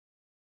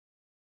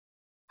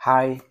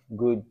Hi,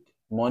 good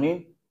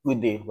morning,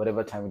 good day,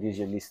 whatever time it is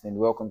you're listening.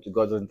 Welcome to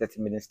God's Own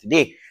 30 Minutes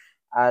today.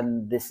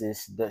 And this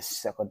is the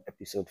second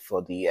episode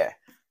for the year.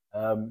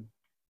 Um,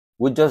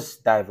 we'll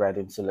just dive right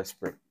in, so let's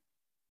pray.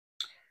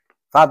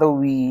 Father,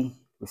 we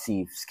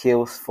receive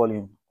scales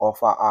falling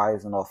off our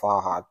eyes and off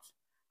our hearts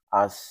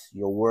as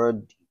your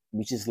word,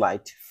 which is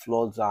light,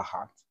 floods our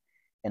hearts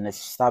and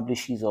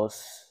establishes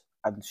us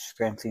and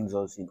strengthens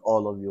us in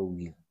all of your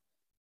will.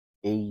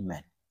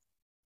 Amen.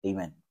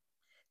 Amen.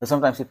 So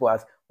sometimes people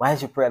ask, why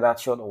is your prayer that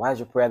short, or why is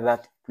your prayer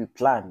that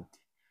pre-planned?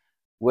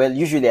 Well,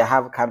 usually I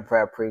have a kind of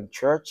prayer I pray in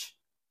church.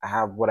 I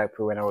have what I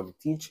pray when I want to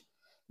teach.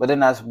 But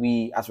then as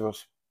we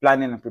was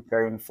planning and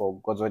preparing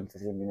for God's Word in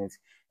 30 minutes,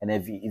 and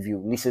if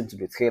you listen to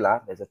the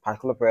trailer, there's a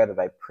particular prayer that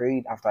I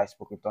prayed after I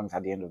spoke in tongues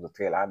at the end of the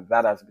trailer, and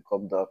that has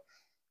become the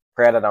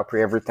prayer that I'll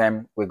pray every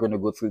time we're going to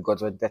go through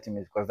God's Word in 30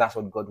 minutes, because that's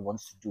what God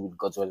wants to do with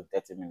God's Word in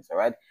 30 minutes, all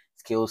right?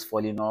 Scales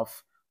falling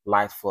off,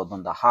 light falls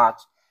on the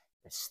heart,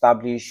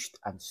 established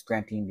and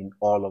strengthened in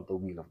all of the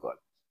will of God.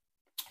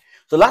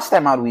 So last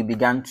time out, we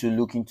began to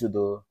look into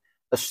the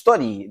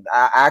study.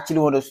 I actually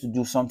want us to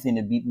do something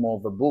a bit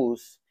more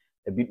verbose,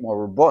 a bit more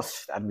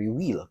robust, and we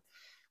will.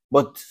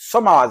 But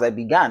somehow, as I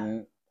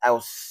began, I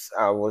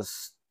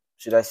was,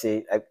 should I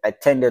say, I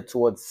tended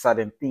towards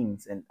certain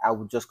things, and I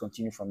would just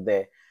continue from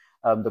there.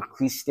 The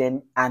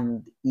Christian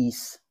and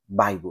his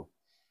Bible.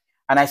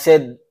 And I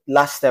said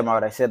last time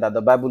out, I said that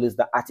the Bible is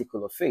the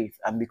article of faith,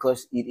 and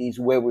because it is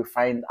where we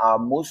find our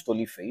most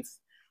holy faith,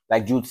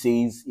 like Jude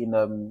says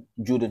in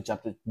Jude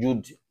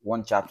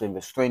 1 chapter in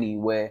verse 20,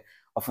 where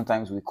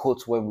oftentimes we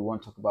quote when we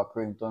want to talk about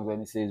praying in tongues,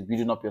 when it says,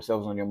 building up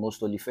yourselves on your most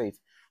holy faith.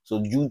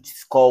 So Jude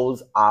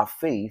calls our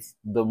faith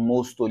the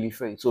most holy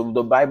faith. So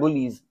the Bible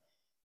is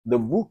the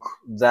book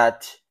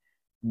that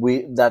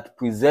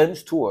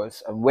presents to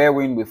us, and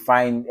wherein we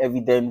find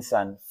evidence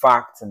and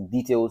facts and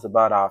details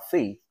about our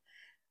faith,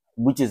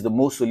 which is the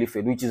most holy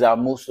faith, which is our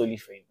most holy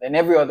faith. And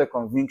every other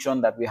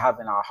conviction that we have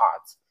in our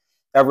hearts,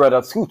 every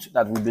other truth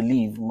that we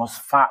believe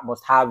must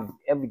have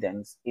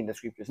evidence in the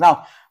scriptures.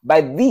 Now, by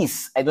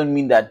this, I don't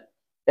mean that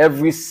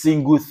every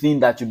single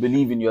thing that you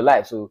believe in your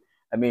life. So,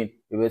 I mean,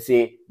 you will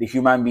say the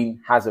human being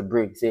has a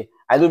brain. Say,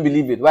 I don't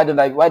believe it. Why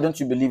don't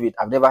you believe it?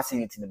 I've never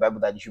seen it in the Bible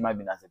that the human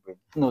being has a brain.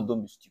 No,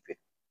 don't be stupid.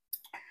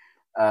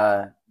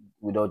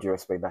 With all due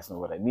respect, that's not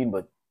what I mean.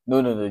 But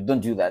no,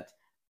 don't do that.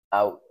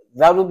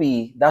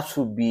 That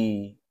should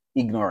be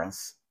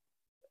ignorance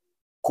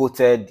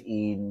quoted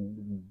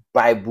in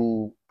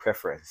Bible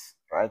preference,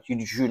 right?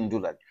 You shouldn't do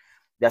that.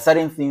 There are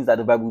certain things that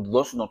the Bible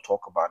does not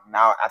talk about.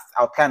 Now,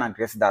 I'll try and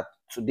address that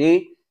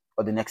today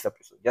or the next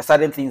episode. There are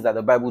certain things that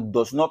the Bible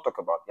does not talk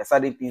about. There are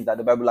certain things that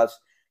the Bible has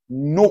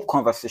no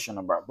conversation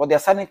about. But there are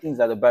certain things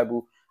that the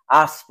Bible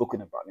has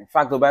spoken about. In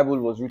fact, the Bible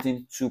was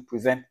written to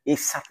present a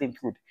certain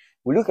truth.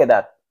 We'll look at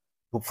that,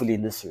 hopefully,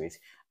 in this series.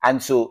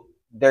 And so,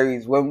 there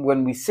is,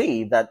 when we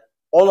say that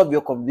all of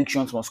your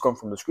convictions must come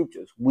from the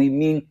scriptures, we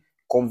mean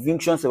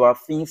convictions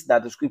about things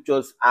that the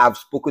scriptures have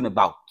spoken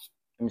about.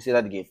 Let me say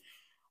that again.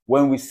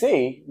 When we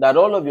say that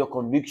all of your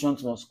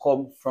convictions must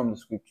come from the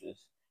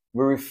scriptures,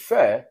 we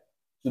refer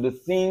to the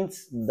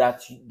things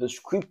that the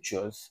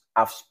scriptures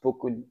have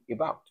spoken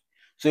about.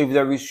 So if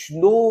there is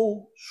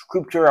no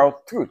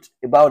scriptural truth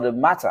about the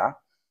matter,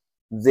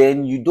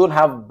 then you don't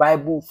have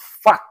Bible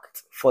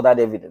fact for that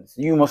evidence.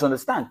 You must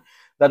understand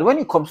that when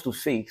it comes to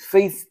faith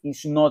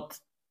is not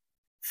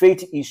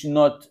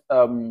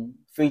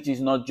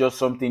just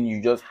something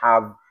you just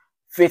have.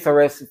 Faith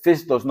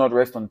does not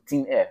rest on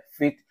thin air.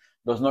 Faith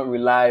does not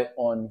rely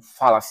on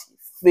fallacy.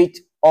 Faith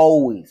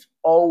always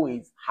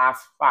has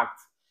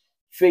facts.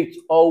 Faith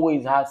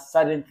always has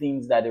certain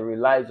things that it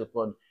relies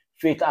upon.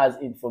 Faith has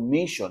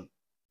information.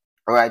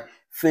 All right.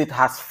 Faith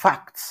has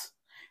facts.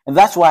 And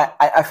that's why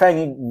I find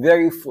it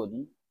very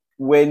funny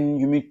when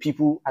you meet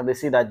people and they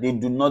say that they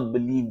do not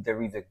believe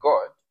there is a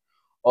God,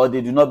 or they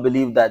do not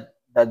believe that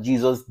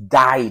Jesus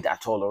died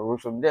at all or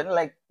rose from dead.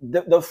 Like,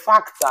 the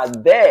facts are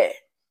there.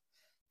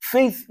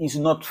 Faith is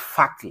not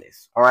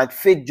factless. All right.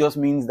 Faith just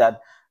means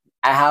that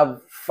I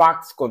have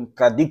facts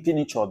contradicting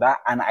each other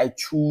and I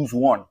choose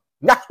one.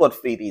 That's what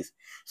faith is.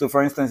 So,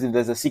 for instance, if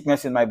there's a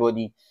sickness in my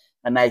body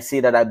and I say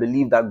that I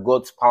believe that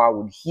God's power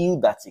would heal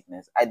that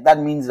sickness, that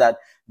means that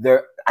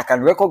I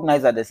can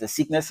recognize that there's a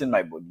sickness in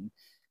my body,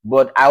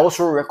 but I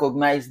also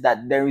recognize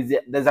that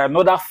there's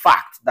another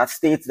fact that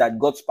states that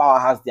God's power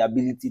has the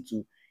ability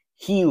to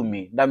heal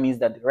me. That means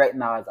that right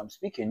now, as I'm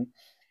speaking,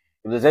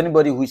 if there's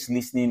anybody who is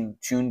listening,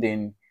 tuned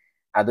in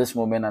at this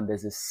moment, and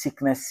there's a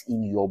sickness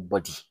in your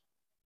body,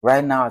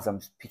 right now, as I'm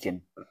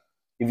speaking,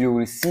 if you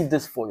receive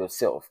this for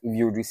yourself,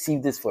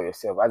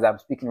 as I'm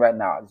speaking right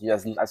now, as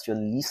you're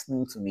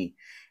listening to me,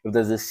 if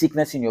there's a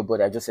sickness in your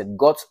body, I just said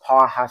God's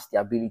power has the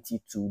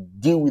ability to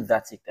deal with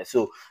that sickness.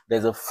 So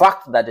there's a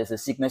fact that there's a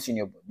sickness in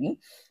your body,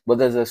 but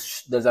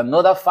there's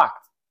another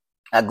fact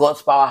that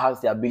God's power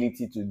has the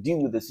ability to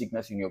deal with the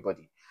sickness in your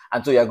body.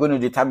 And so you're going to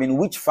determine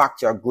which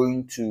fact you're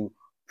going to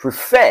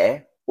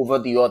prefer over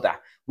the other,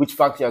 which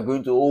fact you're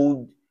going to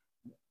hold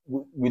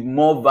with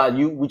more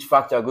value, which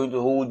facts are going to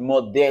hold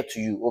more dear to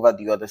you over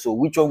the other. So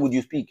which one would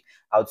you pick?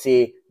 I would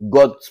say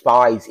God's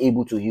power is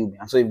able to heal me.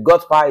 And so if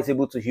God's power is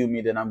able to heal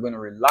me, then I'm going to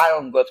rely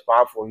on God's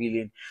power for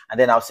healing. And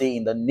then I'll say,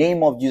 in the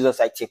name of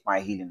Jesus, I take my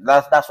healing.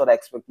 That's what I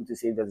expect you to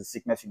say if there's a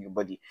sickness in your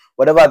body.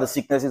 Whatever the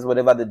sickness is,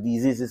 whatever the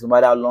disease is, no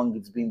matter how long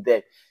it's been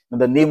there, in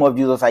the name of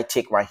Jesus, I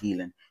take my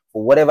healing.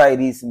 For whatever it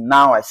is,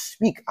 now I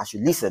speak as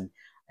you listen.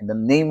 In the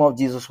name of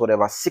Jesus,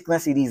 whatever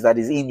sickness it is that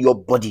is in your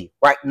body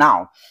right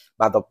now,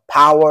 by the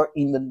power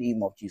in the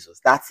name of Jesus,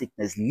 that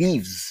sickness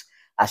leaves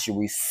as you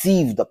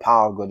receive the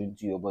power of God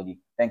into your body.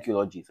 Thank you,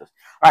 Lord Jesus.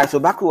 All right, so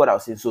back to what I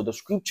was saying. So the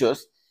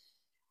scriptures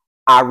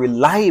are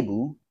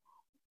reliable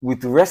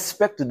with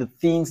respect to the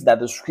things that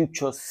the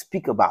scriptures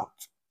speak about.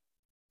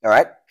 All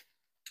right.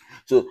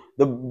 So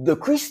the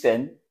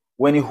Christian,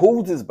 when he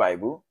holds his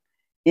Bible,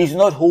 is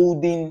not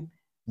holding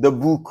the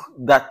book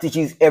that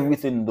teaches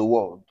everything in the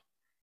world.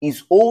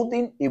 Is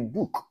holding a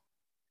book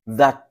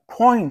that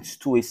points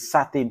to a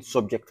certain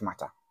subject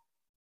matter.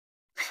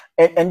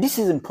 And this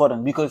is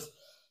important because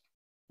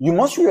you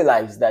must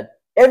realize that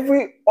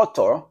every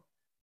author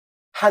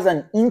has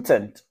an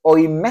intent or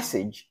a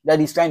message that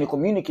he's trying to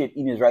communicate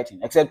in his writing,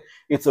 except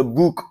it's a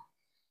book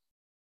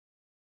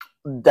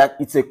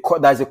that's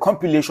a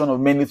compilation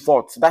of many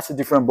thoughts. That's a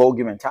different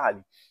ballgame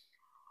entirely.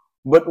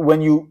 But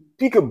when you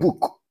pick a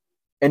book,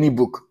 any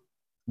book,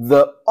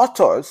 the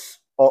authors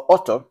or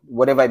author,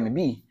 whatever it may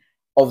be,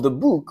 of the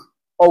book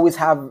always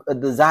have a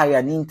desire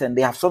and intent.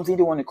 They have something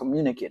they want to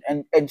communicate.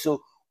 And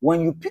so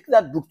when you pick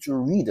that book to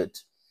read it,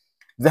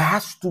 there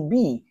has to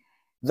be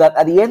that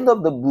at the end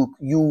of the book,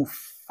 you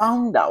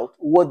found out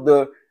what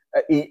the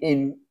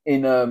in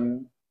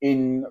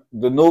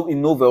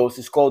novels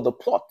is called the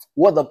plot.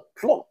 What the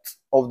plot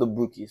of the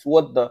book is,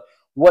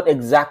 what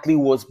exactly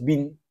was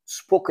being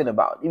spoken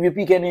about. If you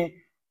pick any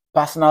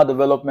personal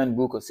development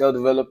book or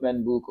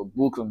self-development book or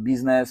book on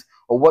business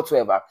or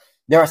whatsoever,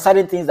 there are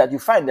certain things that you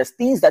find. There's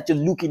things that you're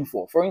looking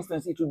for. For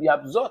instance, it would be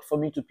absurd for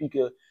me to pick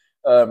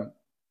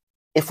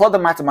a further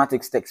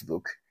mathematics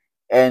textbook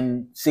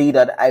and say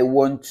that I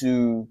want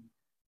to,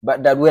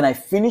 but that when I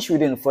finish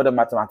reading a further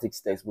mathematics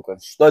textbook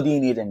and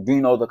studying it and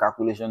doing all the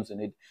calculations in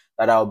it,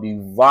 that I'll be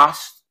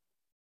vast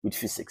with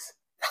physics.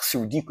 That's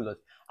ridiculous.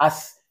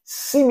 As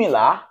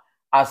similar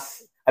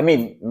as, I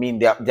mean,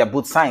 they're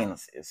both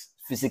sciences,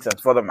 physics and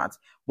further maths,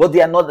 but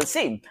they are not the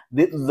same.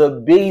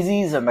 The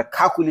bases and the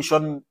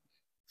calculation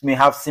may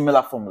have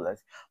similar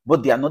formulas,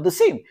 but they are not the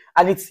same.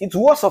 And it's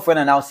worse off when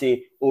I now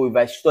say, oh, if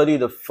I study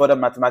the further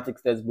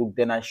mathematics textbook,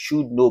 then I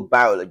should know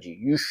biology.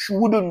 You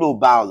shouldn't know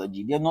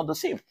biology. They're not the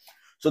same.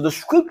 So the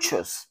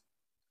scriptures,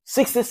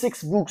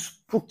 66 books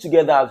put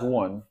together as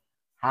one,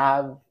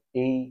 have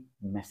a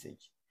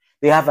message.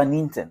 They have an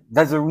intent.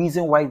 That's the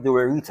reason why they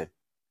were written.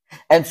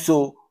 And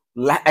so,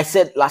 like I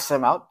said last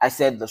time out, I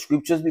said the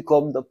scriptures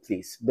become the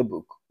place, the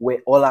book, where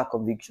all our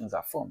convictions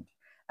are formed.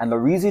 And the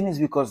reason is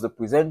because they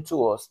present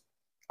to us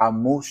our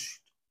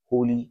most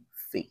holy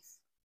faith.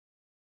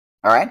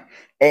 All right?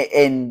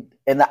 And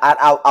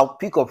I'll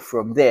pick up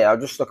from there. I'll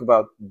just talk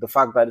about the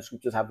fact that the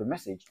scriptures have a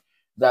message.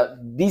 That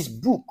this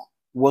book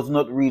was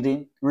not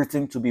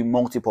written to be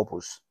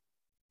multi-purpose.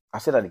 I'll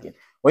say that again.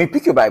 When you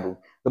pick your Bible,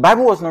 the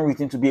Bible was not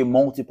written to be a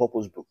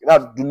multi-purpose book. Now,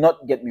 do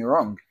not get me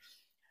wrong.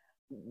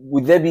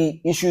 Would there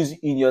be issues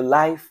in your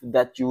life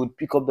that you would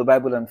pick up the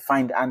Bible and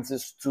find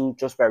answers to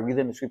just by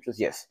reading the scriptures?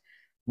 Yes.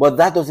 But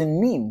that doesn't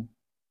mean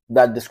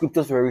that the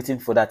scriptures were written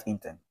for that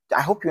intent.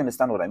 I hope you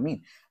understand what I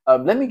mean.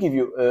 Let me give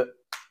you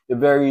a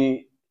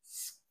very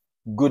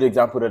good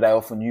example that I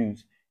often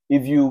use.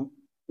 If you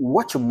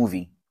watch a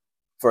movie,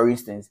 for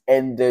instance,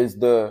 and there's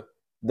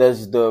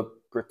the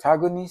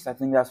protagonist, I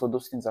think that's what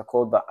those things are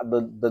called,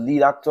 the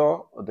lead actor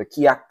or the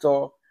key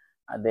actor,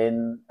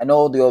 and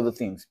all the other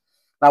things.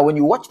 Now, when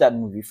you watch that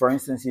movie, for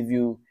instance, if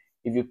you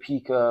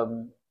pick,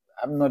 I'm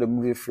not a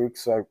movie freak,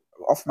 so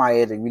off my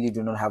head, I really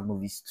do not have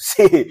movies to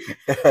say.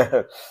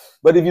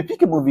 But if you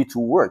pick a movie to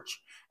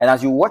watch, and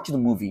as you watch the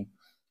movie,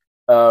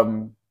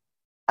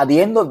 at the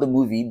end of the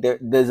movie,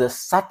 there's a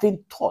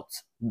certain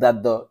thought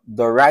that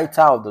the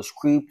writer of the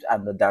script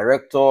and the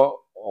director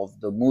of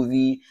the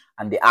movie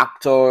and the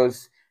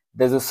actors,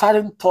 there's a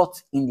certain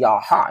thought in their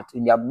heart,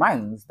 in their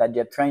minds, that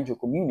they're trying to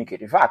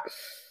communicate. In fact,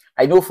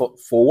 I know for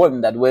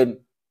one that when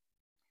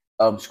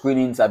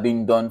screenings are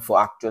being done for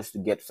actors to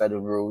get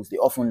certain roles, they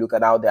often look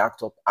at how the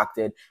actor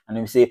acted and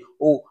they say,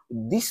 oh,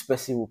 this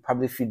person will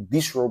probably fit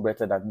this role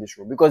better than this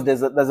role, because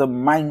there's a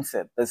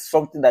mindset, there's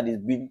something that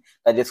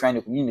they're trying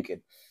to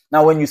communicate.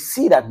 Now, when you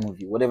see that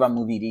movie, whatever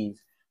movie it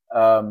is,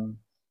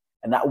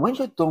 and that when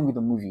you're done with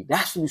the movie, there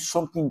has to be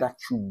something that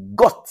you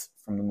got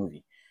from the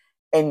movie.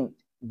 And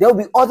there'll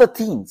be other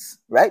things,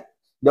 right?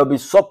 There'll be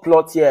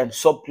subplots here and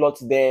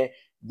subplots there.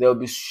 There'll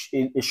be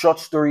a short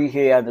story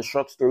here and a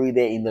short story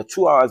there in the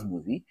 2 hours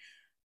movie.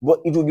 But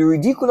it would be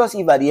ridiculous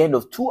if at the end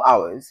of 2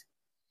 hours,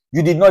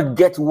 you did not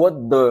get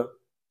what the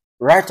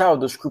writer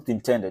of the script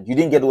intended. You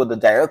didn't get what the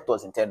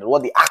directors intended,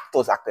 what the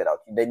actors acted out.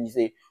 And then you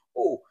say,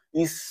 oh,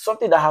 It's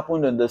something that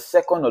happened on the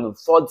second or the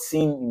third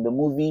scene in the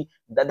movie.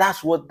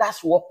 That's what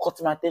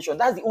caught my attention.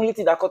 That's the only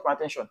thing that caught my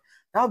attention.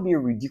 That would be a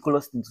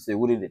ridiculous thing to say,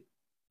 wouldn't it?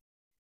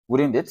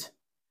 Wouldn't it?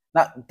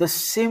 Now, the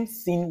same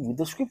thing with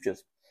the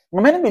scriptures.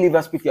 Many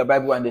believers pick their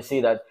Bible and they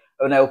say that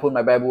when I open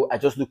my Bible, I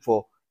just look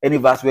for any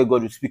verse where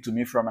God will speak to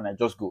me from and I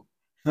just go.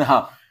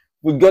 Now,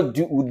 would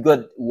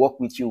God work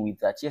with you with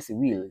that? Yes, He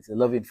will. He's a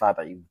loving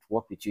Father. He would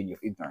work with you in your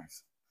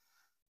ignorance.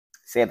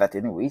 Say that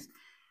anyways.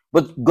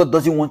 But God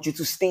doesn't want you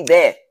to stay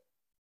there.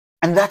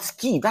 And that's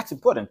key. That's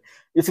important.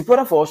 It's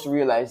important for us to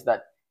realize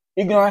that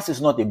ignorance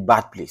is not a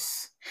bad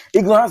place.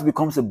 Ignorance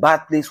becomes a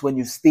bad place when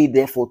you stay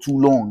there for too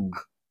long.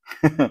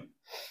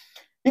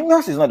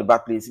 Ignorance is not a bad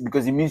place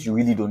because it means you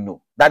really don't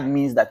know. That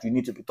means that you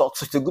need to be taught.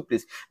 So it's a good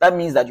place. That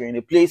means that you're in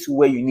a place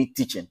where you need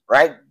teaching,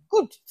 right?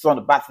 Good. It's not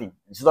a bad thing.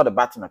 It's not a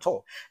bad thing at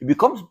all. It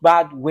becomes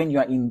bad when you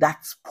are in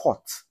that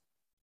spot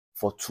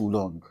for too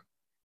long,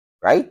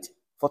 right?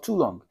 For too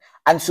long.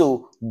 And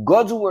so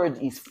God's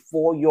word is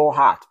for your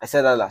heart. I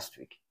said that last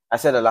week. I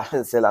said last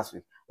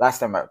week. Last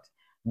time out.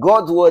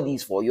 God's word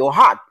is for your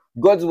heart.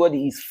 God's word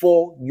is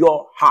for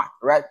your heart,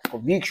 right?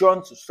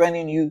 Conviction to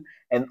strengthen you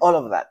and all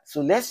of that.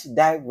 So let's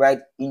dive right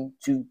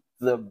into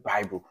the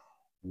Bible.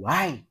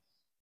 Why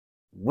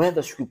were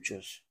the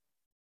scriptures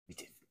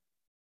written?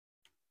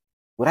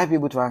 Would I be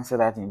able to answer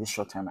that in this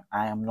short time?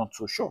 I am not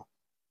so sure.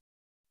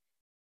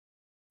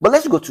 But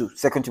let's go to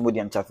 2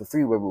 Timothy chapter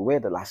 3 where we were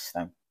the last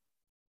time.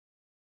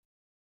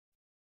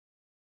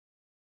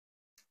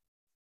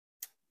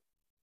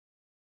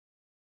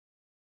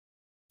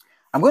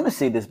 I'm going to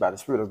say this by the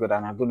Spirit of God,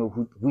 and I don't know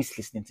who is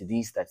listening to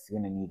this that's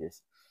going to need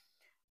this.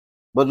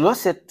 But the Lord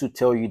said to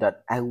tell you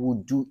that I will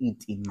do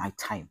it in my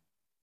time.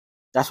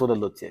 That's what the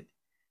Lord said.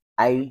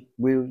 I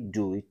will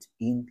do it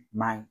in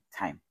my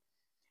time.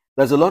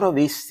 There's a lot of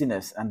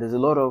hastiness and there's a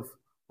lot of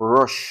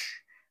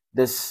rush.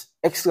 There's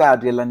extra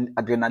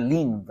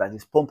adrenaline that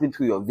is pumping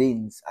through your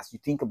veins as you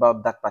think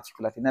about that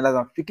particular thing. And as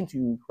I'm speaking to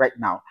you right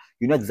now,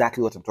 you know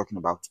exactly what I'm talking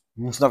about.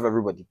 It's not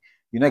everybody.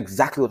 You know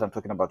exactly what I'm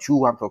talking about.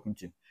 Who I'm talking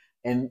to.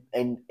 And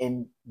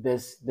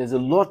there's a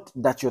lot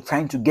that you're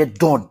trying to get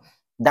done.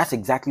 That's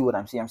exactly what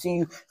I'm saying. I'm seeing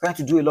you trying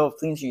to do a lot of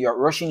things. You're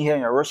rushing here,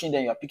 and you're rushing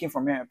there, you're picking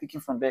from here, you're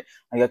picking from there,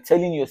 and you're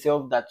telling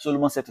yourself that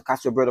Solomon said to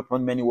cast your bread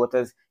upon many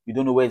waters. You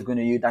don't know where it's going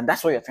to yield, and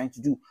that's what you're trying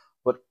to do.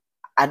 But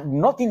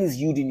nothing is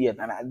yielding yet.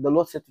 And the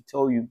Lord said to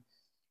tell you,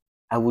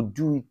 I will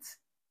do it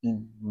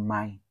in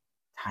my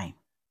time.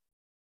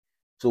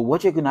 So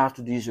what you're going to have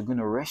to do is you're going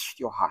to rest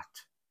your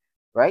heart,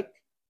 right?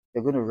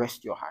 You're going to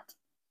rest your heart.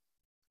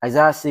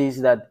 Isaiah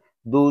says that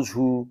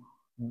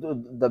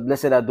the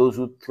blessed are those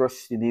who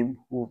trust in Him,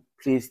 who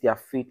place their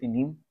faith in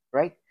Him,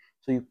 right?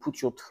 So you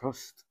put your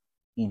trust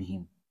in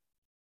Him.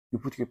 You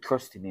put your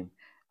trust in Him.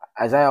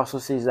 Isaiah also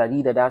says that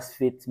he that has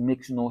faith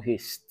makes no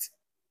haste.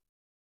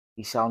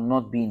 He shall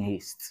not be in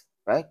haste,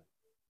 right?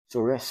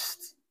 So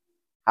rest.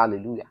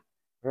 Hallelujah.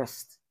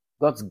 Rest.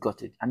 God's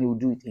got it, and He will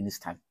do it in His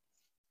time.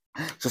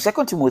 So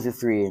 2 Timothy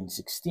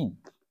 3:16.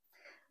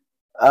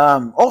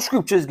 All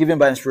scripture is given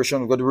by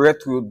inspiration of God. We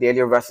read through the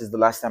earlier verses the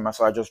last time,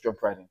 so I just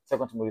jumped right in.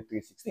 2 Timothy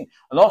 3:16.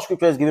 And all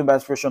scripture is given by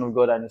inspiration of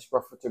God and is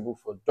profitable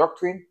for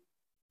doctrine,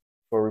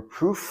 for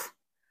reproof,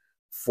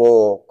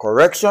 for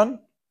correction,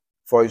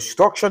 for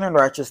instruction in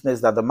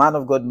righteousness, that the man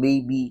of God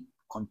may be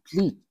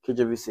complete.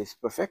 KJV says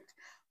perfect,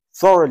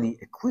 thoroughly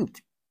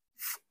equipped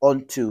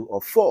unto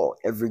or for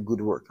every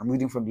good work. I'm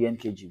reading from the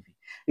NKJV.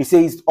 It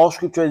says all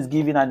scripture is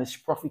given and is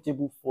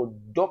profitable for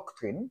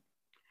doctrine.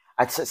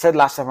 I said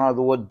last time around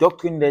the word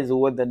doctrine, there's a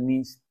word that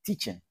means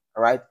teaching.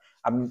 All right.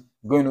 I'm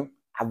going to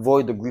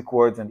avoid the Greek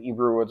words and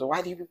Hebrew words.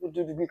 Why do people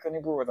do the Greek and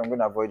Hebrew words? I'm going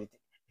to avoid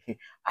it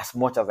as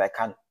much as I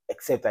can,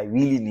 except I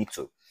really need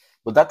to.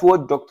 But that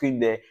word doctrine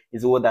there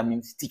is a word that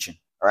means teaching.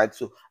 All right.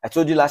 So I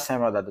told you last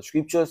time around that the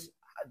scriptures,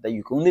 that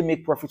you can only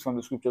make profit from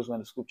the scriptures when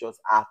the scriptures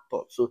are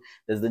taught. So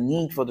there's the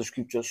need for the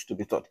scriptures to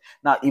be taught.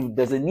 Now, if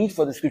there's a need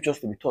for the scriptures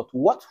to be taught,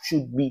 what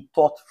should be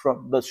taught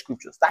from the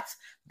scriptures?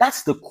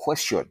 That's the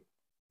question.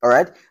 All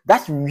right,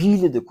 that's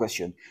really the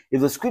question.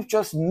 If the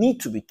scriptures need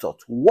to be taught,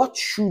 what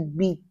should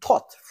be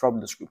taught from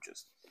the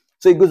scriptures?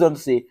 So it goes on to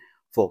say,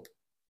 for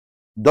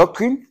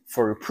doctrine,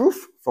 for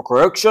reproof, for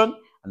correction,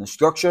 and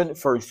instruction,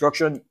 for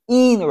instruction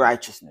in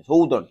righteousness.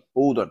 Hold on.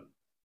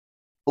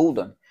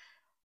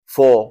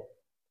 For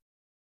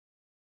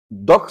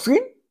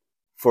doctrine,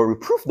 for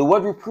reproof. The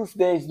word reproof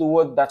there is the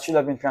word that should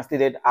have been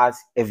translated as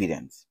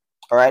evidence.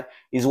 All right,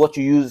 is what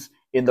you use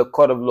in the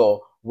court of law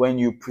when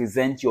you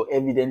present your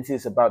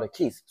evidences about a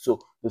case. So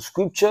the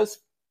scriptures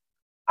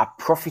are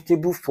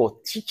profitable for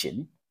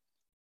teaching.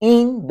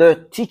 In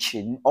the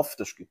teaching of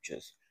the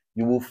scriptures,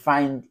 you will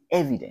find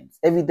evidence.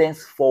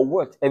 Evidence for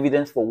what?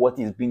 Evidence for what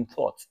is being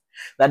taught.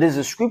 That is,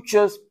 the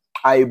scriptures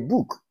are a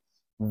book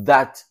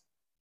that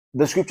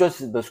the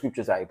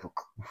scriptures are a book.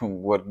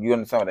 What you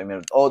understand what I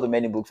mean? All the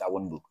many books are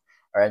one book.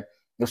 All right.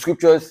 The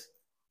scriptures,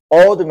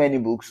 all the many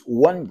books,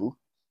 one book.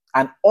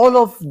 And all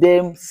of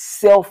them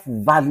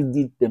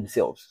self-validate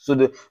themselves. So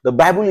the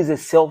Bible is a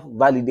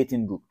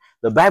self-validating book.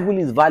 The Bible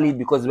is valid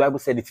because the Bible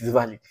said it is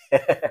valid.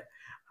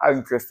 How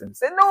interesting.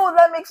 Say, no,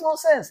 that makes no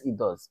sense. It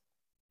does.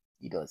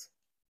 It does.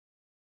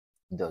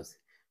 It does.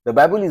 The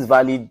Bible is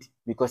valid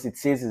because it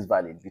says it's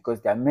valid,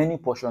 because there are many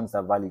portions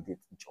that validate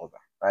each other.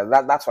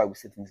 Right? That's why we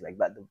say things like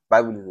that. The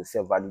Bible is a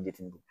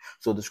self-validating book.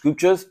 So the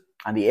scriptures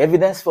and the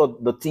evidence for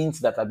the things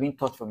that are being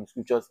taught from the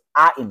scriptures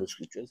are in the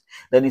scriptures.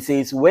 Then it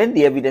says when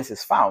the evidence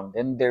is found,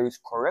 then there is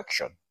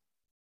correction.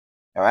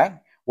 All right.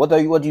 What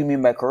do you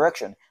mean by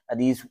correction?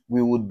 That is,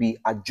 we would be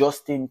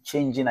adjusting,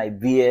 changing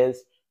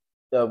ideas,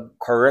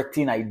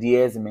 correcting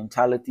ideas,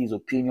 mentalities,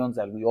 opinions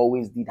that we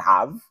always did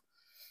have.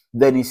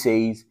 Then he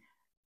says,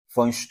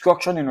 for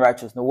instruction in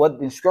righteousness.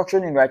 What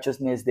instruction in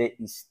righteousness there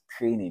is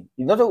training.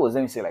 In other words,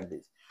 let me say like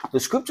this. The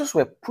scriptures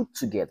were put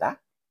together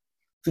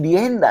to the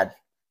end that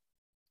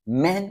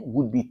men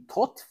would be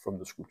taught from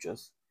the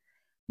scriptures.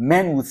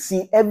 Men would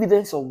see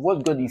evidence of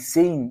what God is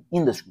saying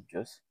in the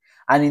scriptures.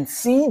 And in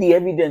seeing the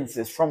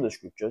evidences from the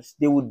scriptures,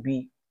 they would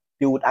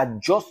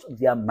adjust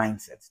their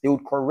mindsets. They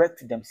would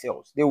correct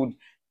themselves. They would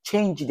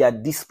change their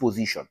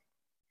disposition.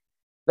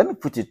 Let me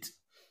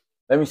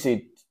say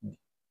it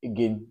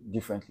again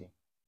differently.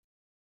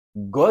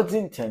 God's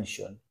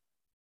intention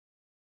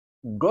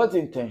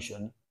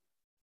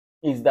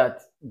is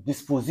that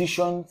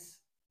dispositions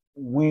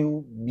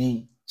will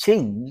be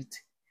changed,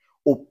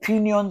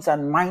 opinions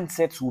and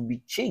mindsets will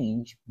be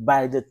changed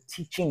by the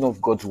teaching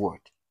of God's word.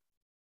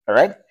 All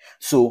right.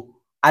 So,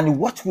 and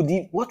what would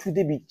they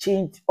be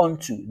changed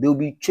onto? They'll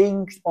be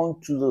changed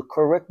onto the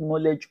correct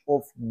knowledge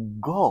of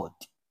God.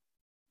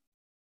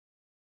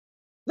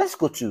 Let's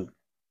go to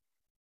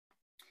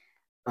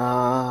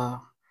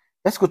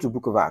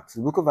Book of Acts.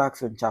 The Book of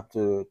Acts in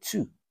chapter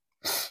 2.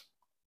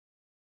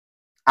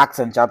 Acts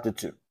in chapter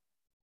 2.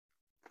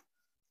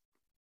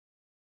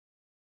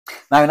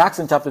 Now in Acts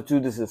in chapter 2,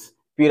 this is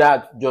Peter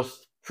had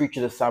just preached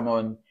the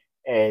sermon,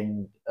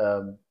 and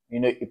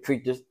he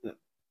preached this,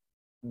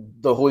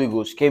 the Holy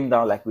Ghost came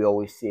down, like we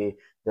always say.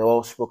 They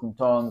all spoke in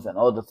tongues and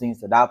all the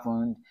things that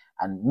happened,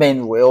 and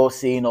men were all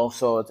saying all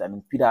sorts,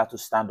 and Peter had to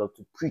stand up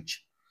to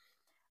preach.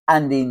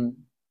 And then,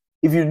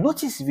 if you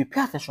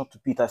pay attention to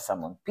Peter's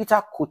sermon,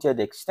 Peter quoted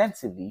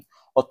extensively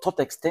or taught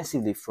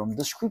extensively from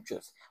the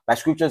scriptures. By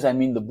scriptures, I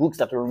mean the books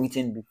that were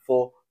written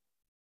before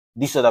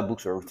these other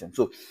books were written.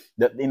 So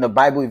in the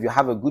Bible, if you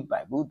have a good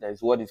Bible,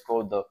 there's what is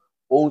called the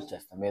Old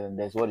Testament, and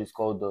there's what is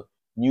called the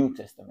New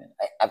Testament.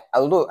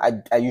 Although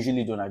I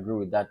usually don't agree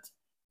with that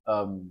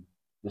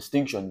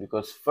distinction,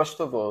 because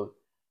first of all,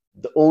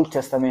 the Old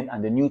Testament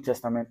and the New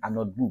Testament are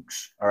not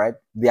books. All right,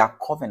 they are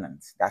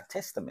covenants, they are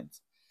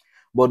testaments.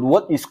 But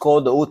what is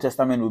called the Old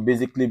Testament will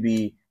basically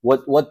be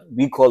what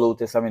we call Old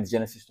Testament is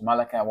Genesis to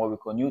Malachi, and what we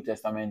call New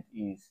Testament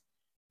is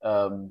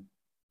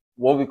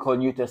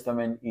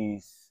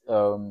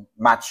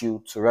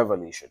Matthew to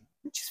Revelation,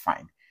 which is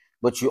fine.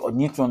 But you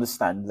need to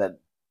understand that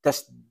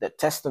the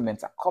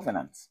testaments are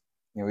covenants.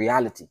 In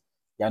reality,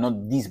 they are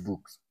not these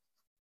books.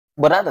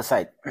 But other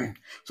side,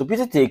 so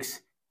Peter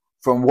takes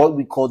from what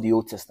we call the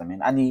Old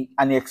Testament, and he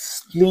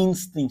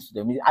explains things to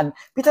them. And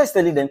Peter is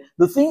telling them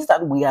the things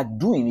that we are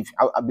doing.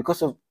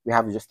 Because we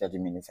have just 30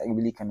 minutes, I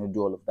really cannot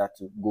do all of that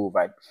to go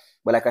over it.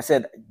 But like I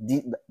said,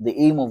 the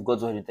aim of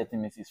God's word in 30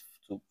 minutes is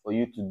for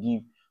you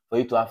to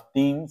have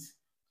things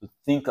to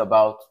think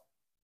about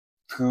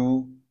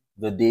through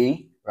the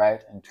day,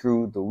 right, and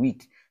through the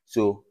week.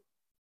 So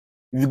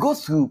if you go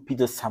through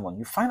Peter's sermon,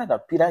 you find out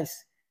that Peter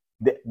is.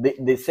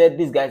 They said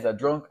these guys are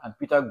drunk, and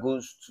Peter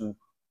goes to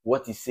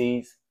what he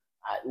says,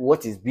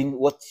 what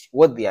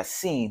they are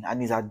saying,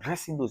 and he's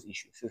addressing those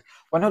issues. He says,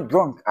 we're not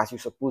drunk as you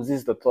suppose. This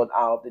is the third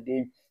hour of the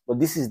day, but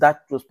this is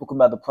that was spoken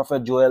by the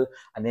prophet Joel,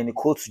 and then he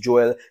quotes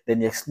Joel,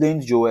 then he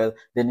explains Joel,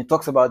 then he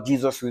talks about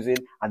Jesus risen,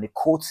 and he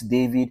quotes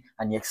David,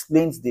 and he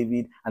explains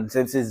David, and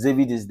then says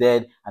David is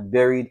dead and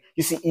buried.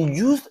 You see, he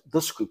used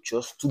the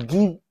scriptures to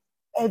give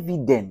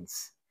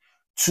evidence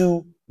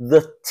to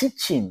the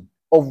teaching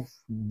of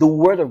the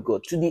word of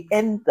God, to the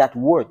end that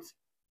words.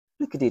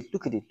 Look at it.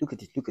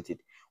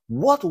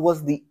 What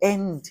was the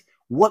end?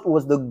 What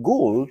was the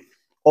goal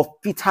of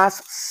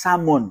Peter's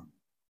sermon?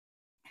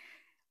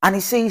 And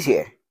he says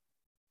here,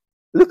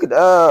 look at,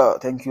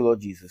 thank you, Lord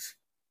Jesus.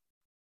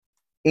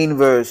 In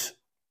verse,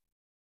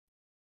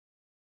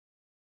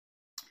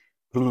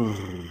 I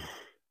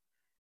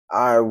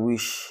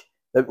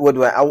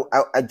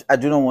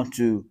do not want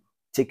to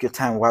take your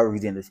time while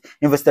reading this.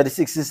 In verse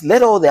 36, it says,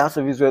 let all the house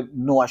of Israel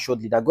know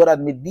assuredly that God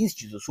had made this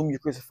Jesus, whom you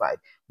crucified,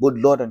 both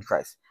Lord and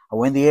Christ. And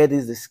when they heard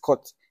this,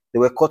 they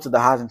were cut to the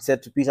heart and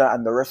said to Peter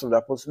and the rest of the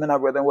apostles, men and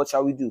brethren, what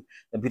shall we do?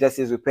 Then Peter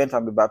says, repent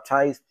and be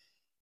baptized.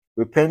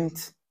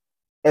 Repent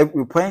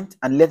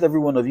and let every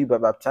one of you be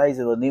baptized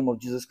in the name of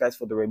Jesus Christ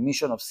for the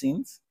remission of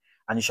sins,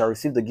 and you shall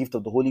receive the gift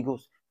of the Holy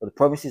Ghost. For the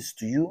promises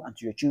to you and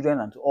to your children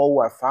and to all who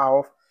are far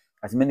off,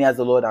 as many as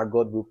the Lord our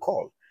God will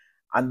call.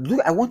 And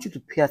look, I want you to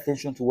pay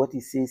attention to what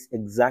he says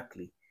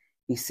exactly.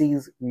 He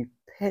says,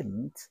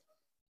 repent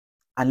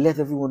and let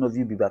every one of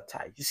you be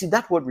baptized. You see,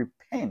 that word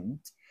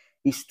repent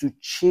is to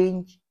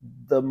change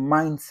the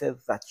mindset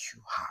that you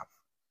have.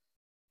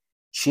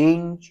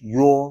 Change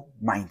your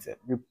mindset.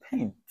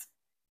 Repent.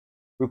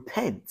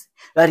 Repent.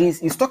 That is,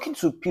 he's talking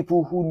to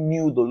people who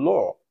knew the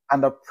law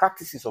and the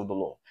practices of the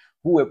law,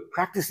 who were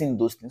practicing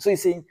those things. So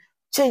he's saying,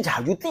 change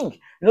how you think.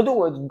 In other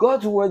words,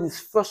 God's word is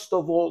first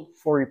of all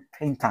for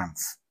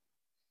repentance,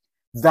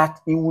 that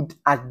he would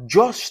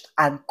adjust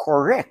and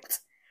correct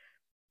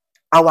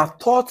our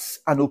thoughts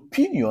and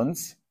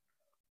opinions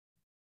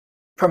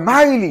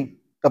primarily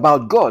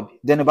about God,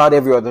 then about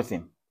every other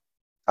thing.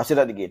 I'll say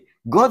that again.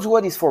 God's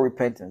word is for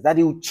repentance, that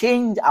he will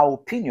change our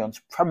opinions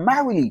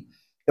primarily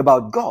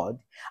about God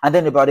and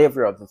then about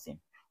every other thing.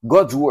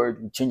 God's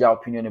word will change our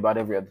opinion about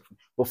every other thing.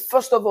 But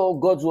first of all,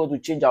 God's word will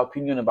change our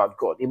opinion about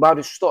God, about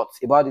his thoughts,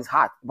 about his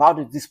heart, about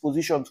his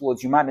disposition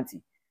towards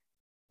humanity.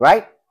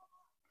 Right?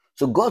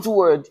 So God's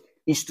word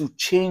is to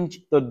change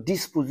the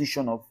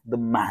disposition of the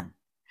man.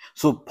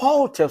 So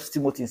Paul tells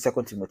Timothy in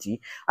 2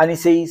 Timothy, and he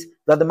says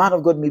that the man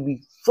of God may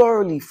be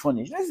thoroughly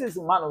furnished. This is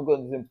the man of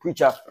God, the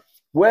preacher.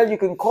 Well, you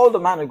can call the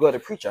man of God a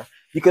preacher.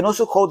 You can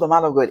also call the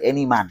man of God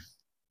any man,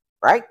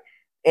 right?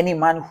 Any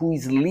man who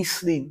is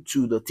listening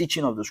to the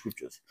teaching of the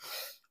scriptures.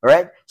 All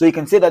right? So you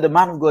can say that the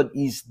man of God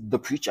is the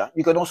preacher.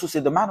 You can also say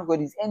the man of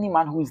God is any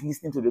man who is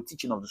listening to the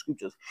teaching of the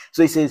scriptures.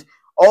 So he says,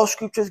 all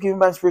scriptures given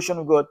by inspiration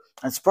of God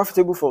and it's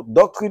profitable for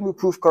doctrine,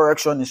 reproof,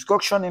 correction,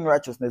 instruction in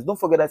righteousness. Don't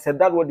forget I said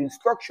that word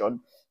instruction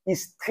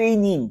is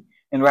training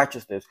in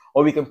righteousness.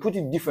 Or we can put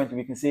it differently.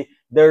 We can say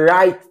the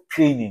right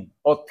training,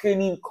 or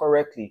training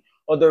correctly,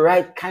 or the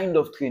right kind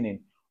of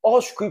training.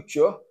 All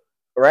scripture,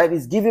 right,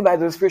 is given by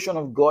the inspiration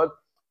of God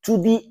to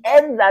the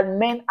end that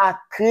men are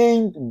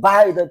trained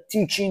by the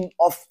teaching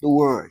of the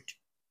word.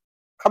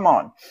 Come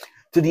on.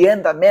 To the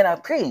end that men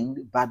are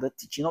trained by the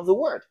teaching of the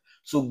word.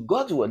 So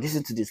God's word,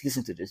 listen to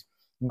this.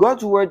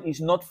 God's word is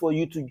not for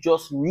you to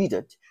just read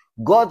it.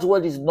 God's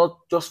word is not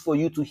just for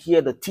you to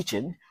hear the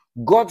teaching.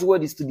 God's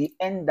word is to the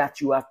end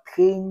that you are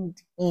trained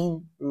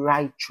in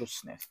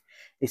righteousness.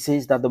 It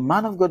says that the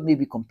man of God may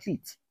be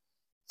complete,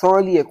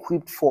 thoroughly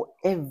equipped for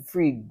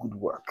every good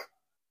work.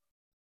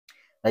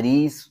 That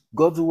is,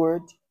 God's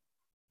word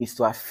is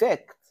to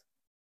affect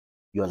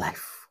your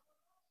life.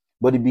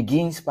 But it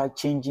begins by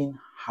changing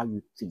how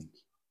you think.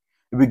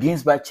 It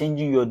begins by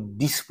changing your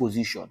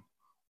disposition,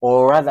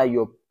 or rather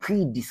your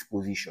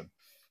predisposition.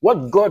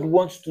 What God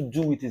wants to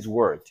do with his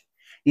word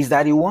is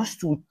that he wants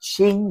to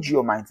change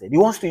your mindset. He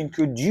wants to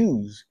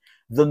introduce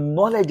the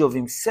knowledge of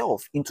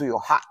himself into your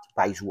heart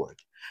by his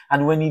word.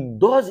 And when he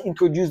does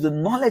introduce the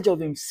knowledge of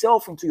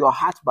himself into your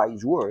heart by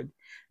his word,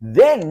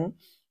 then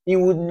he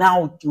would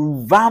now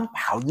revamp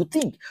how you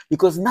think.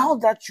 Because now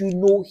that you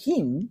know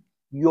him,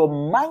 your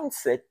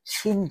mindset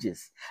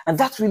changes. And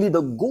that's really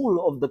the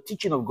goal of the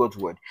teaching of God's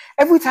word.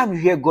 Every time you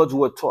hear God's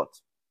word taught,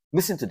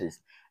 listen to this.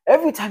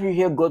 Every time you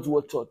hear God's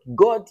word taught,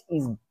 God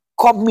is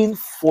coming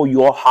for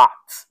your heart.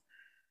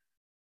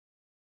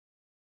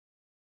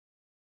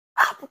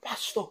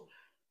 Pastor,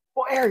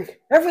 or Eric,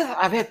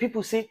 I've heard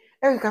people say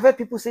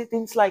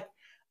things like,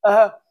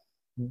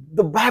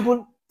 the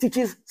Bible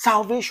teaches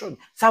salvation.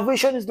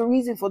 Salvation is the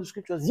reason for the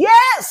scriptures.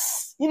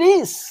 Yes, it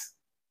is.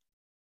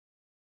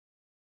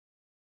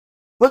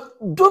 But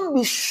don't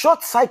be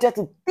short-sighted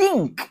to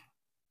think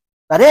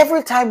that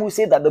every time we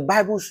say that the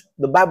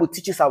Bible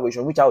teaches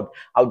salvation, which I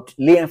would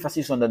lay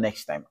emphasis on the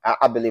next time.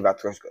 I believe I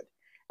trust God.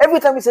 Every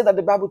time we say that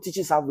the Bible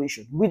teaches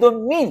salvation, we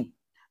don't mean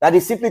that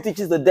it simply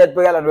teaches the death,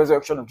 burial, and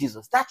resurrection of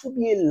Jesus. That would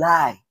be a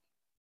lie.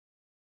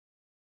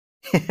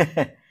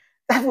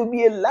 That would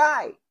be a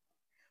lie.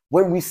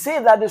 When we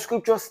say that the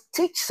scriptures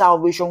teach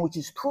salvation, which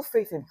is through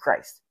faith in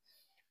Christ,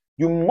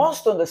 you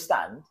must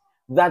understand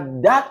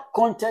that that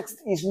context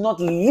is not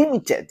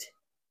limited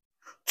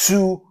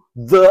to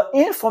the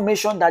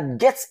information that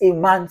gets a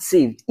man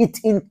saved. It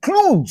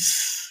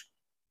includes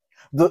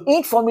the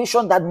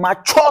information that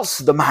matures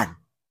the man.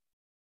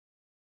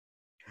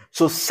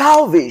 So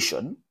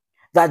salvation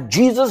that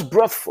Jesus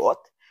brought forth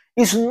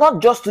is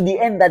not just to the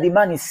end that the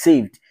man is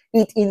saved.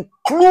 It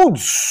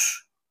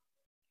includes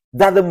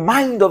that the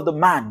mind of the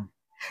man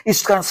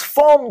is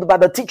transformed by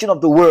the teaching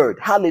of the word.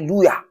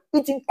 Hallelujah.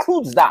 It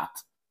includes that.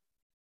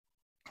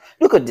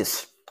 Look at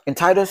this in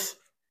Titus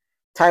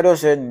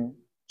in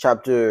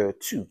chapter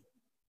 2.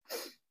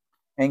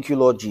 Thank you,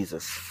 Lord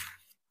Jesus.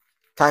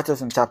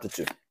 Titus in chapter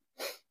 2.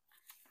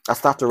 I'll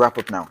start to wrap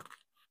up now.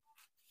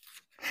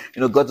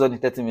 You know, God's Word in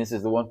 30 minutes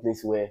is the one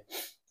place where,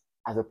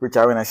 as a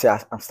preacher, when I say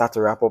I'm start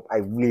to wrap up, I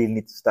really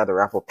need to start to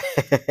wrap up.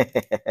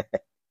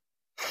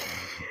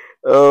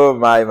 Oh,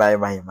 my.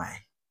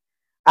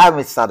 I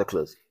may start to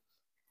close.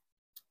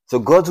 So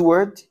God's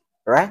word,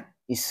 right,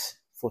 is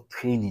for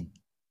training,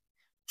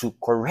 to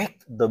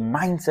correct the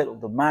mindset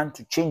of the man,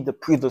 to change the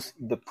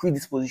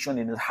predisposition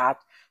in his heart,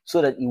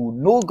 so that he will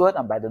know God,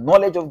 and by the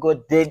knowledge of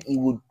God, then it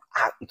will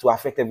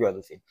affect every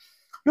other thing.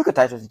 Look at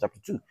Titus in chapter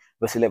 2,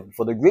 verse 11.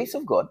 For the grace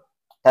of God,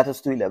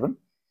 Titus 2:11,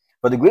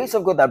 for the grace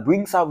of God that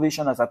brings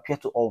salvation has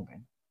appeared to all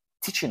men,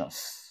 teaching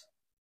us.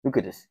 Look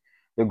at this.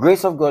 The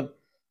grace of God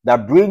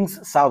that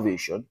brings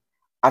salvation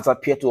has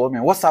appeared to all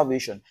men. What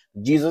salvation?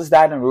 Jesus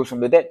died and rose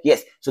from the dead.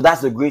 Yes. So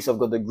that's the grace of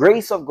God. The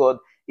grace of God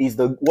is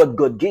what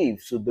God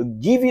gave. So the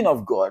giving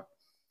of God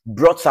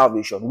brought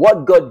salvation.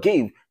 What God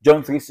gave,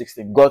 John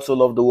 3:16, God so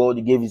loved the world,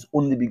 he gave his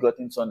only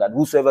begotten son, that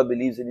whosoever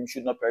believes in him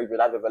should not perish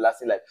but have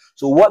everlasting life.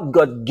 So what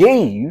God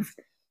gave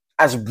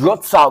has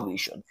brought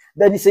salvation.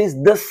 Then he says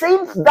the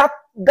same,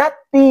 that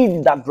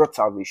thing that brought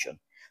salvation,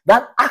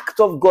 that act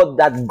of God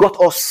that got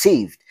us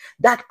saved,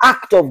 that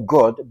act of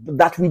God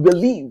that we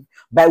believe,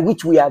 by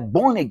which we are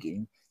born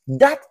again,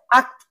 that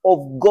act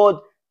of God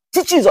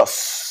teaches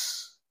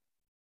us.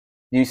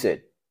 You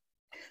said,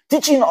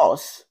 teaching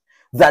us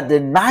that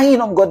denying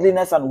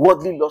ungodliness and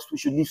worldly lust, we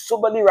should live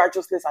soberly,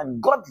 righteousness,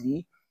 and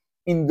godly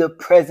in the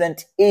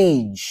present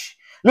age.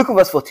 Look at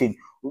verse 14.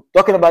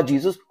 Talking about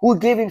Jesus, who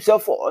gave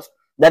himself for us,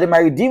 that he might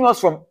redeem us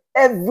from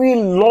every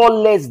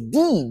lawless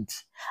deed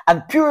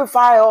and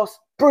purify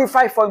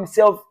for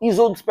himself his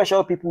own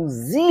special people,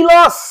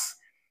 zealous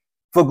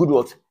for good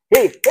works.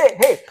 Hey,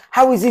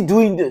 how is he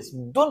doing this?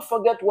 Don't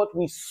forget what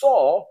we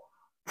saw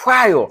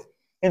prior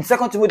in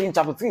 2 Timothy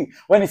chapter 3,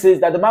 when he says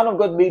that the man of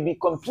God may be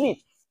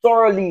complete,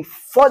 thoroughly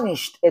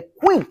furnished,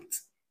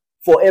 equipped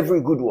for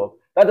every good work.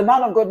 That the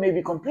man of God may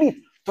be complete,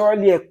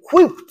 thoroughly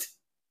equipped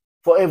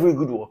for every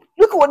good work.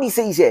 Look at what he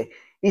says here.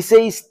 He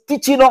says,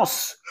 teaching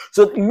us.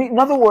 So in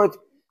other words,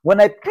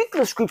 when I pick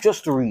the scriptures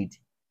to read,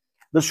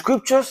 the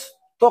scriptures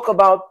talk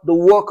about the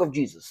work of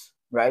Jesus,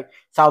 right?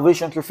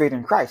 Salvation through faith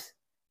in Christ.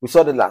 We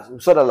saw that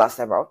last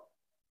time out.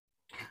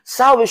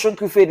 Salvation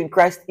through faith in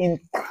Christ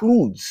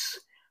includes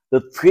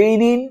the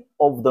training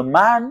of the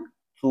man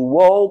to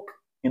walk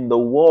in the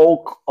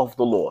walk of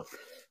the Lord.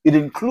 It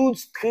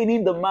includes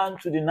training the man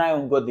to deny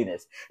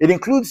ungodliness. It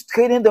includes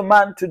training the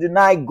man to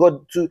deny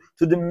God, to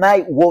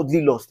deny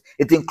worldly lust.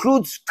 It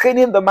includes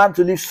training the man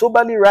to live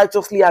soberly,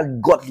 righteously,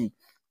 and godly.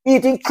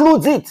 It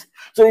includes it.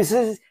 So it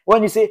says,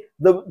 when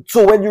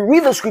you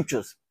read the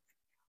scriptures,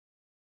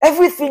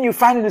 everything you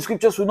find in the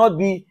scriptures will not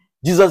be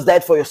Jesus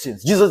died for your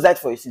sins. Jesus died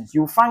for your sins.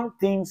 You find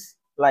things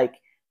like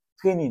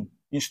training,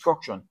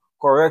 instruction,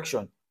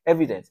 correction,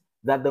 evidence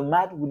that the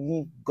man will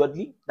live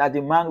godly, that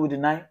the man will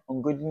deny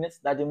ungodliness,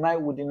 that the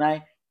man will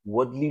deny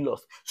worldly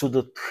lust. So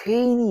the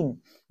training,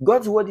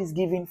 God's word is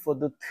given for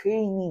the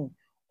training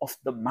of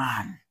the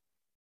man.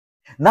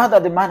 Now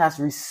that the man has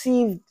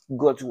received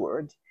God's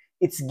word,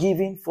 it's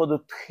given for the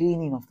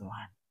training of the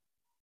man.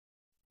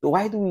 So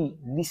why do we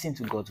listen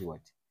to God's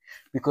word?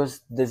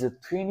 Because there's a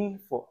training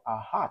for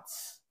our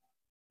hearts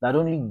that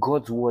only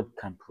God's word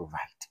can provide.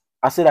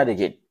 I'll say that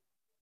again.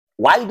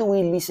 Why do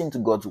we listen to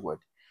God's word?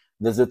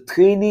 There's a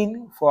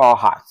training for our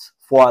hearts,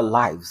 for our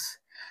lives,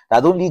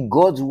 that only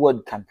God's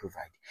word can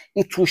provide.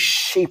 It will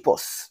shape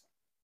us.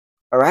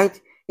 All right?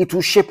 It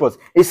will shape us.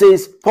 It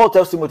says, Paul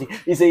tells Timothy,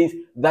 he says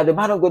that the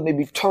man of God may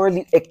be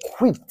thoroughly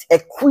equipped.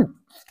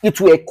 It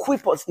will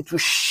equip us. It will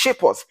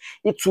shape us.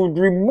 It will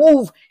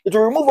remove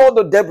all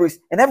the debris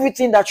and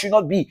everything that should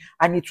not be.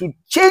 And it will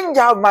change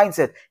our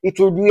mindset. It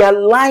will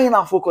realign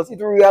our focus. It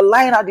will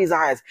realign our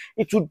desires.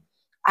 It will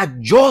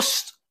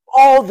adjust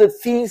all the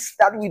things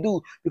that we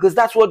do, because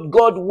that's what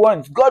God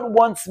wants. God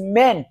wants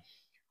men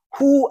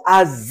who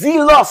are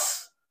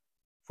zealous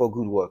for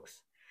good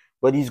works.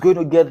 But he's going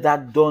to get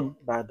that done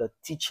by the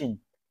teaching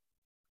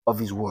of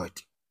his word.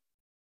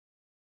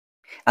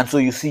 And so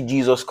you see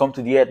Jesus come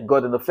to the earth,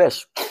 God in the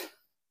flesh,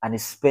 and he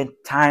spent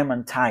time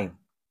and time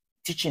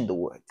teaching the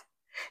word.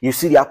 You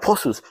see the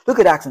apostles. Look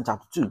at Acts in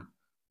chapter 2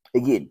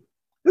 again.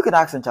 Look at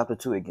Acts in chapter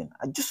 2 again.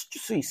 Just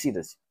so you see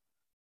this.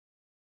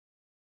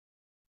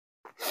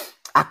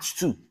 Acts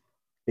 2.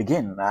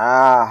 Again,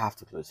 I have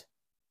to close.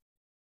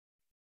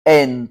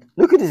 And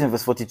look at this in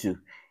verse 42.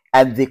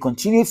 And they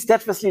continued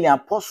steadfastly in the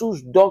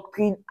apostles'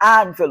 doctrine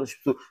and fellowship.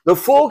 So the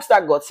folks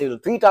that got saved, the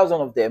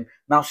 3,000 of them,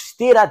 now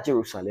stayed at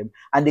Jerusalem,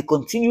 and they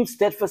continued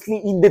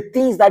steadfastly in the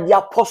things that the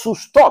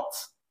apostles taught,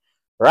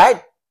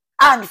 right?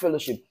 And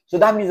fellowship. So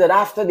that means that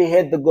after they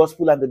heard the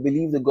gospel and they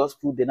believed the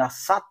gospel, they now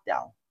sat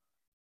down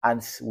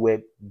and were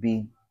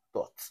being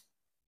taught.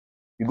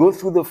 You go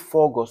through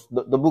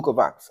the book of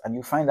Acts, and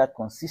you find that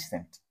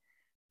consistent,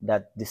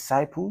 that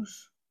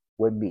disciples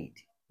were made.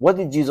 What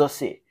did Jesus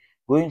say?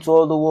 Go into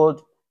all the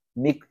world,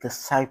 make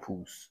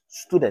disciples,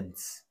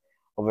 students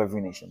of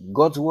every nation.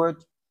 God's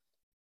word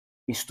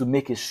is to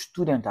make a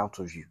student out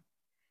of you.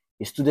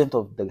 A student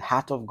of the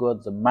heart of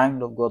God, the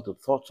mind of God, the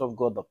thoughts of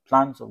God, the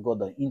plans of God,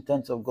 the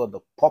intents of God,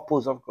 the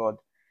purpose of God,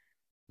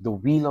 the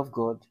will of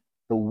God,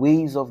 the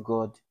ways of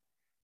God,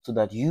 so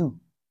that you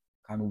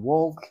can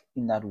walk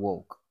in that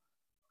walk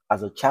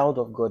as a child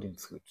of God in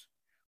truth,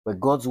 where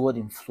God's word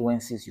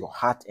influences your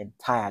heart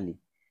entirely,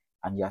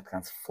 and you are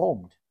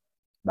transformed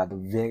by the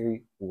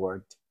very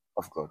word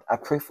of God. I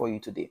pray for you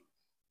today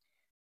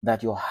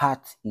that your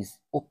heart is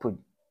open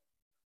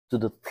to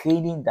the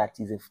training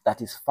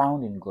that is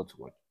found in God's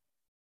word.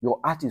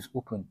 Your heart is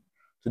open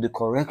to the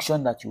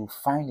correction that you will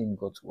find in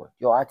God's word.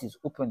 Your heart is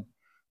open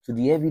to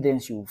the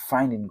evidence you will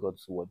find in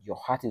God's word. Your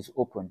heart is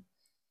open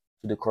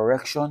to the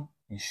correction,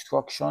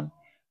 instruction,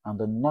 and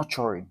the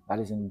nurturing that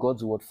is in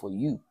God's word for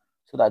you,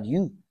 so that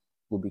you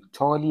will be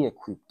thoroughly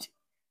equipped,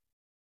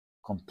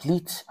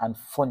 complete, and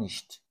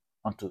furnished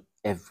unto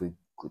every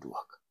good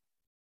work.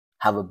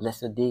 Have a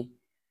blessed day,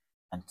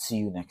 and see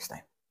you next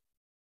time.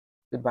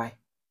 Goodbye.